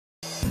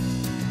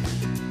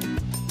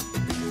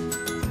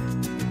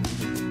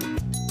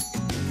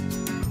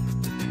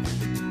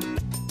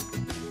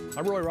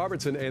I'm Roy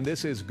Robertson, and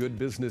this is Good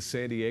Business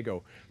San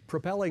Diego.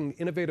 Propelling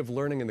innovative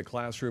learning in the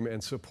classroom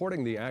and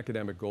supporting the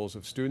academic goals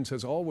of students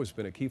has always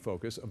been a key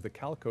focus of the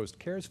Cal Coast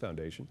Cares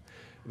Foundation.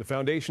 The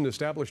foundation,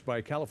 established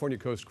by California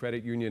Coast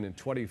Credit Union in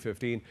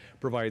 2015,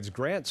 provides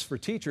grants for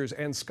teachers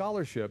and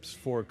scholarships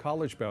for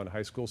college-bound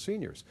high school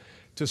seniors.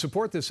 To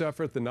support this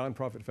effort, the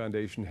nonprofit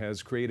foundation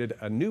has created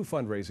a new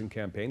fundraising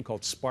campaign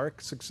called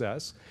Spark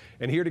Success.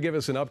 And here to give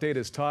us an update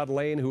is Todd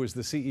Lane, who is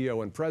the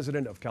CEO and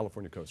president of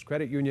California Coast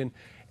Credit Union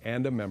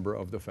and a member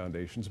of the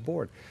foundation's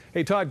board.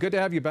 Hey, Todd, good to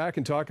have you back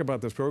and talk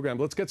about this program.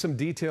 Let's get some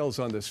details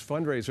on this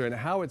fundraiser and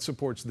how it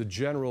supports the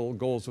general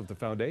goals of the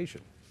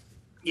foundation.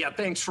 Yeah,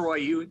 thanks, Roy.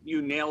 You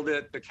nailed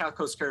it. The Cal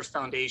Coast Cares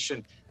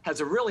Foundation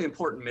has a really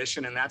important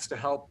mission, and that's to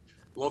help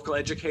local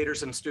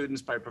educators and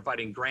students by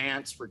providing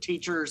grants for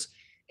teachers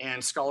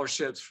and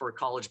scholarships for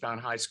college-bound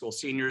high school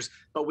seniors.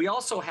 But we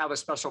also have a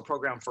special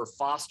program for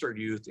foster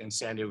youth in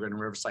San Diego and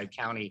Riverside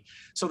County.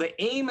 So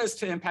the aim is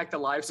to impact the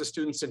lives of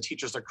students and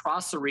teachers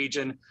across the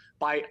region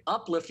by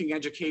uplifting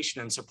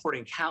education and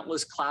supporting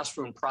countless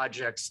classroom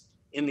projects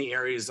in the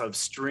areas of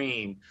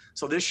STREAM.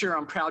 So this year,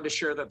 I'm proud to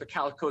share that the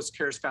Cal Coast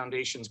Cares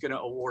Foundation is going to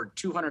award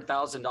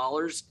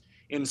 $200,000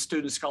 in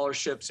student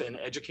scholarships and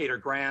educator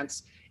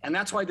grants. And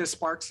that's why this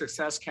Spark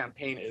Success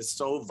campaign is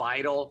so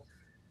vital.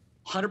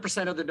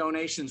 100% of the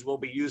donations will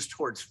be used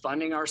towards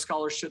funding our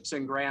scholarships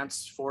and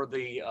grants for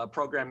the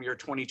program year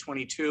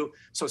 2022.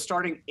 So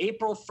starting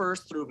April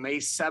 1st through May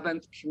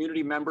 7th,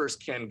 community members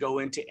can go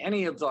into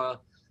any of the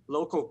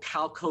local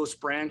Cal Coast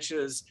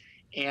branches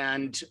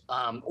and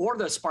or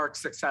the Spark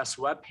Success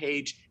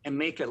webpage and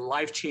make a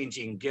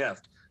life-changing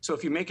gift. So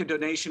if you make a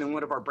donation in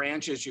one of our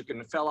branches, you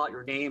can fill out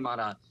your name on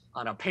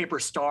a paper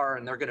star,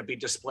 and they're going to be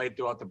displayed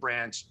throughout the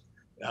branch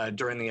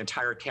during the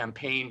entire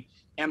campaign.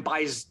 And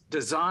by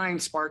design,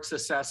 Spark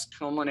Success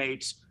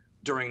culminates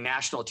during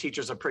National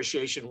Teachers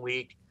Appreciation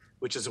Week,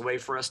 which is a way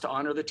for us to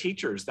honor the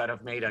teachers that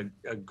have made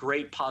a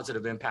great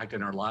positive impact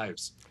in our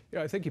lives.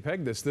 Yeah, I think you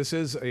pegged this. This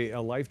is a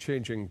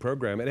life-changing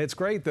program, and it's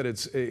great that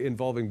it's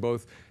involving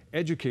both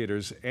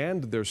educators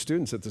and their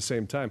students at the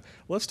same time.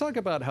 Let's talk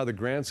about how the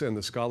grants and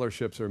the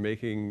scholarships are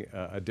making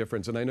a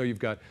difference. And I know you've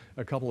got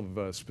a couple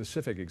of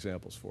specific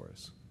examples for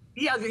us.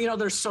 Yeah,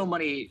 there's so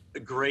many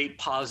great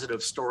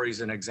positive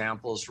stories and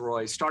examples,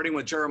 Roy, starting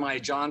with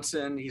Jeremiah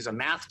Johnson. He's a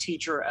math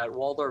teacher at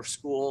Waldorf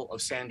School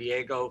of San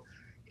Diego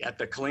at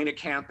the Colina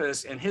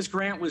campus, and his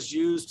grant was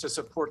used to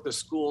support the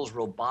school's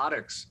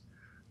robotics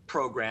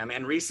program.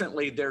 And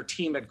recently their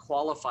team had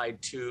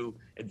qualified to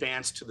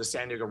advance to the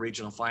San Diego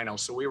Regional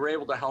Finals. So we were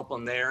able to help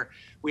them there.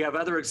 We have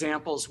other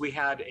examples. We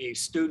had a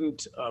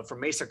student from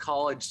Mesa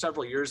College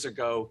several years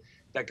ago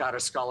that got a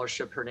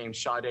scholarship. Her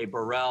name's Sade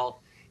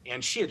Burrell.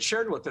 And she had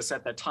shared with us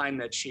at that time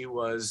that she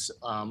grew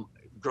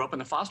up in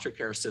the foster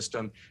care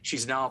system.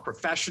 She's now a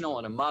professional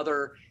and a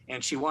mother,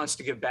 and she wants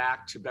to give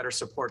back to better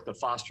support the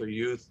foster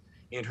youth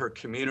in her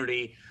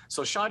community.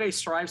 So Sade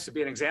strives to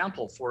be an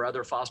example for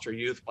other foster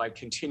youth by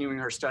continuing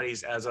her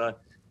studies as a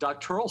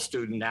doctoral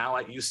student now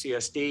at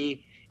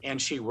UCSD,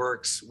 and she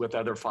works with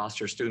other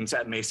foster students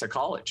at Mesa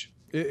College.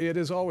 It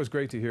is always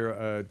great to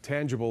hear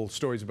tangible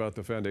stories about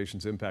the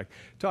foundation's impact.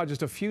 Todd,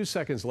 just a few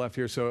seconds left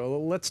here,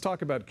 so let's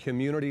talk about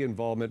community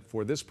involvement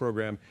for this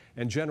program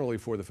and generally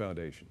for the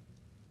foundation.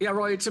 Yeah,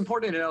 Roy, it's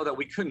important to know that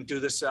we couldn't do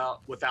this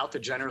without the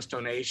generous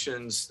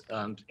donations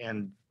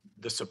and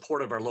the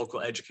support of our local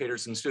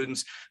educators and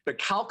students. But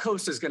Cal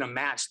Coast is going to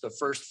match the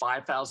first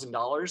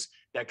 $5,000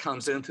 that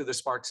comes in through the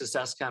Spark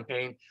Success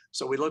campaign.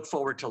 So we look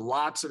forward to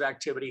lots of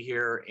activity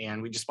here,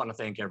 and we just want to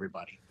thank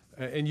everybody.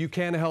 And you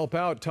can help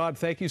out. Todd,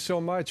 thank you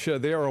so much.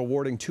 They are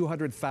awarding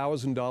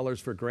 $200,000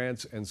 for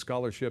grants and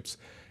scholarships.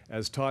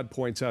 As Todd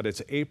points out,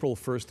 it's April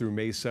 1st through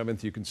May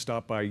 7th. You can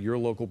stop by your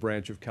local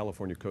branch of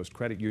California Coast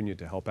Credit Union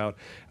to help out.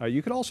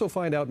 You can also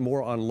find out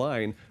more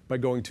online by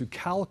going to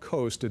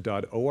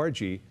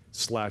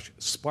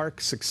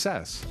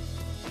calcoast.org/sparksuccess.